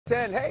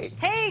10, hey.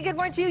 Hey, good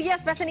morning to you.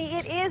 Yes, Bethany,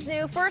 it is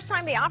new. First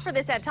time they offer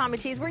this at Tommy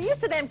T's. We're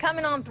used to them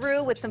coming on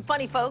through with some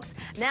funny folks.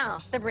 Now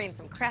they're bringing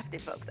some crafty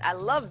folks. I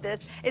love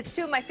this. It's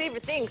two of my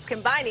favorite things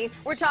combining.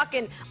 We're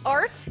talking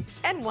art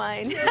and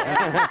wine.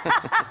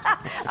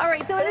 All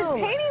right, so it is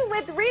painting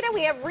with Rita.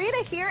 We have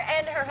Rita here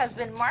and her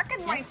husband, Mark.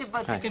 Good morning to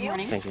both of you. Good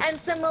morning. Thank you. And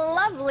some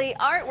lovely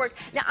artwork.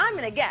 Now, I'm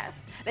going to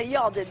guess that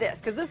y'all did this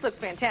because this looks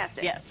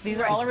fantastic. Yes,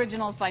 these are all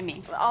originals by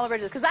me. All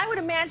originals. Because I would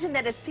imagine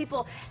that if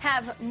people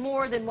have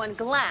more than one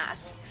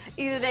glass,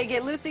 either they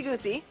get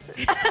loosey-goosey,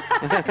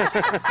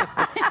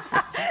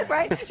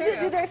 right? So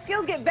do their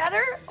skills get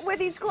better with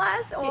each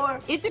glass, or?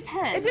 It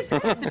depends. It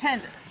depends. It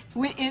depends.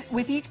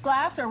 With each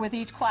glass or with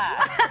each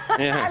class?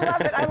 I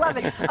love it. I love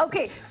it.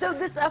 Okay, so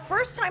this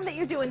first time that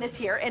you're doing this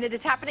here, and it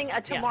is happening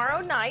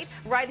tomorrow night,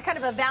 right? Kind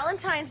of a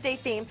Valentine's Day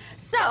theme.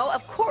 So,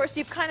 of course,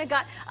 you've kind of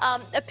got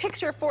a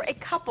picture for a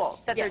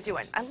couple that they're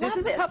doing. I love this.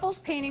 This is a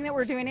couple's painting that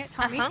we're doing at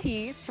Tommy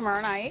T's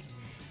tomorrow night.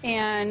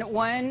 And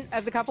one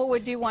of the couple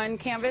would do one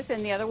canvas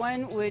and the other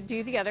one would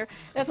do the other.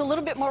 That's a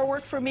little bit more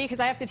work for me because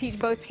I have to teach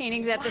both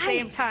paintings at the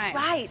same time.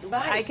 Right.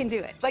 But I can do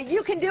it. But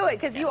you can do it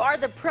because you are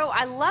the pro.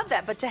 I love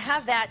that. But to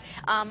have that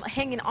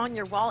hanging on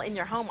your wall in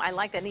your home, I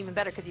like that, and even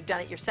better because you've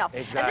done it yourself.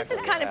 Exactly. And this is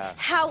kind of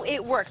how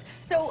it works.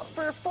 So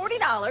for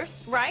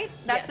 $40, right?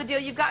 That's the deal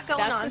you've got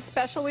going on. That's the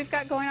special we've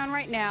got going on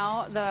right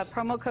now. The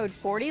promo code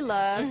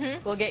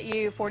 40LOVE will get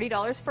you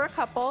 $40 for a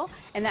couple,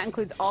 and that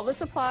includes all the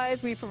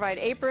supplies. We provide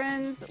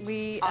aprons.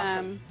 We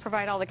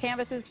provide all the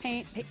canvases,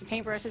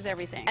 paintbrushes,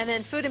 everything. And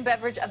then food and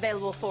beverage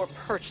available for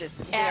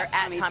purchase there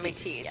at Tommy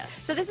T's. Yes.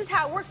 So this is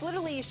how it works.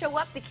 Literally, you show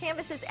up, the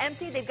canvas is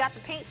empty, they've got the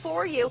paint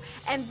for you,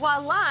 and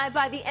voila,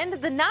 by the end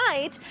of the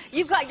night,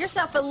 you've got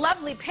yourself a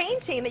lovely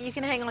painting that you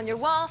can hang on your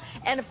wall,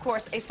 and of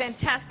course, a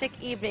fantastic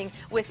evening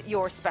with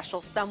your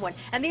special someone.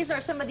 And these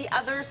are some of the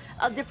other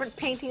different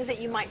paintings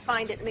that you might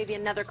find at maybe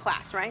another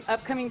class, right?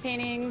 Upcoming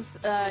paintings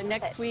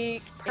next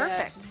week.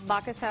 Perfect.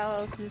 Bacchus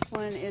House. This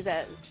one is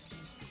at,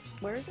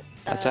 where is it?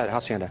 That's at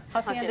Hacienda.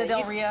 Hacienda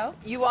del Rio.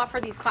 You offer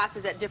these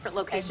classes at different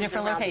locations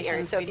around the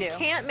area. So if you do.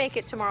 can't make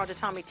it tomorrow to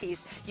Tommy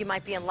T's, you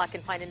might be in luck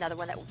and find another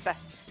one that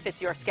best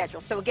fits your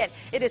schedule. So again,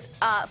 it is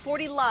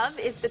 40LOVE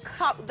is the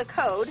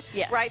code,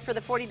 right, for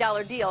the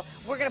 $40 deal.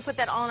 We're going to put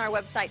that on our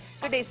website,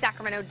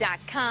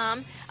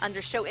 gooddaysacramento.com,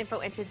 under show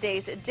info and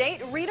today's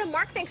date. Rita,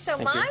 Mark, thanks so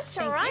much.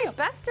 All right,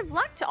 best of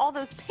luck to all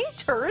those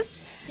painters.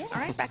 All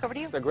right, back over to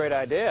you. It's a great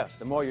idea.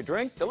 The more you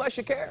drink, the less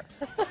you care.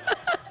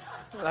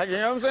 Like, you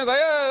know what I'm saying? It's like,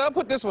 I'll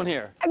put this one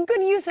here. A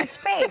good use of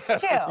space,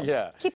 too. Yeah.